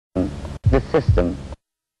The system,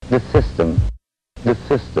 the system, the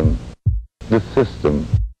system, the system,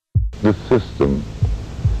 the system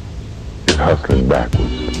is hustling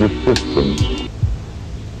backwards. The system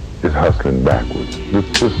is hustling backwards. The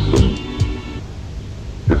system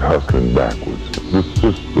is hustling backwards. The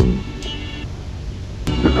system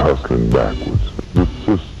is hustling backwards. The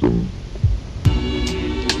system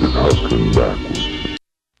is hustling backwards.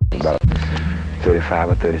 About 35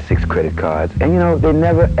 or 36 credit cards. And you know, they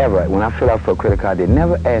never ever, when I fill out for a credit card, they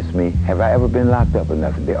never ask me, have I ever been locked up or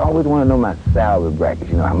nothing. They always want to know my salary bracket,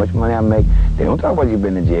 you know, how much money I make. They don't talk about you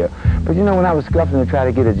been in jail. But you know, when I was scuffling to try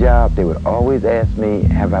to get a job, they would always ask me,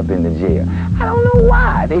 have I been to jail? I don't know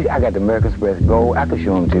why. I got the American Express Gold. I could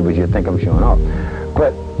show them to you, but you'll think I'm showing off.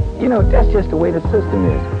 But, you know, that's just the way the system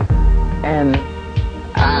is. And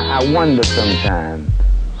I wonder sometimes,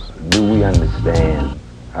 do we understand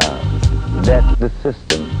that the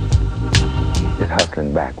system is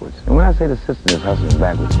hustling backwards? And when I say the system is hustling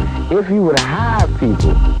backwards, if you would hire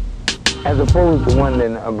people as opposed to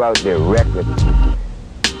wondering about their record,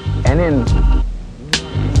 and then,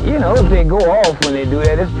 you know, if they go off when they do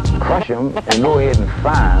that, just crush them and go ahead and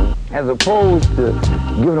fire them, as opposed to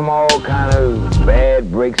giving them all kind of bad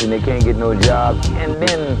breaks and they can't get no jobs. And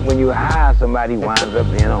then when you hire somebody who winds up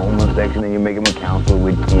being a homosexual and you make him a counselor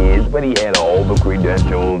with kids, but he had all the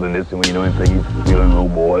credentials and this and, you know, and so he's stealing little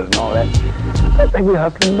boys and all that. I think we're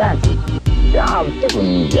hustling backwards. Jobs, people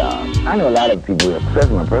need jobs. I know a lot of people,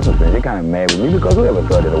 especially my personal friends, they're kind of mad with me because whoever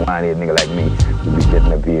thought that a whiny nigga like me would be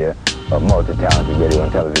sitting up here, a multi-talented radio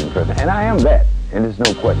and television person. And I am that, and there's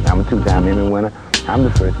no question. I'm a two-time Emmy winner. I'm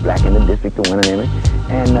the first black in the district to win an Emmy.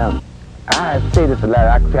 And I say this a lot.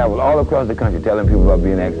 I travel all across the country telling people about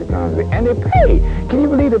being an ex-convict. And they pay. Can you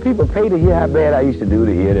believe that people pay to hear how bad I used to do,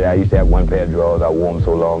 to hear that I used to have one pair of drawers, I wore them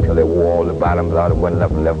so long till they wore all the bottoms out and wasn't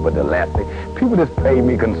nothing left but the elastic. People just pay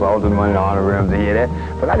me consulting money and honorariums to hear that.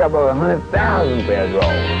 But I got about 100,000 pair of drawers.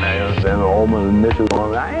 Man, you understand? All my initials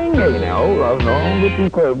on them. I ain't gay now. I don't get too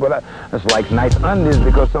credit. But I just like nice undies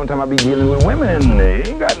because sometimes I be dealing with women and they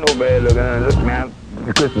ain't got no bad looking. Look, man.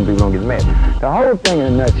 The Christian people don't get mad. The whole thing in a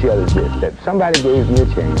nutshell is this, that somebody gave me a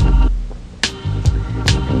chance,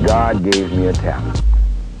 and God gave me a talent.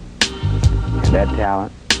 And that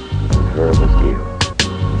talent is verbal skills.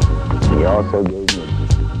 He also gave me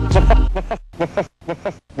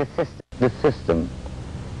the system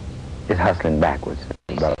is hustling backwards.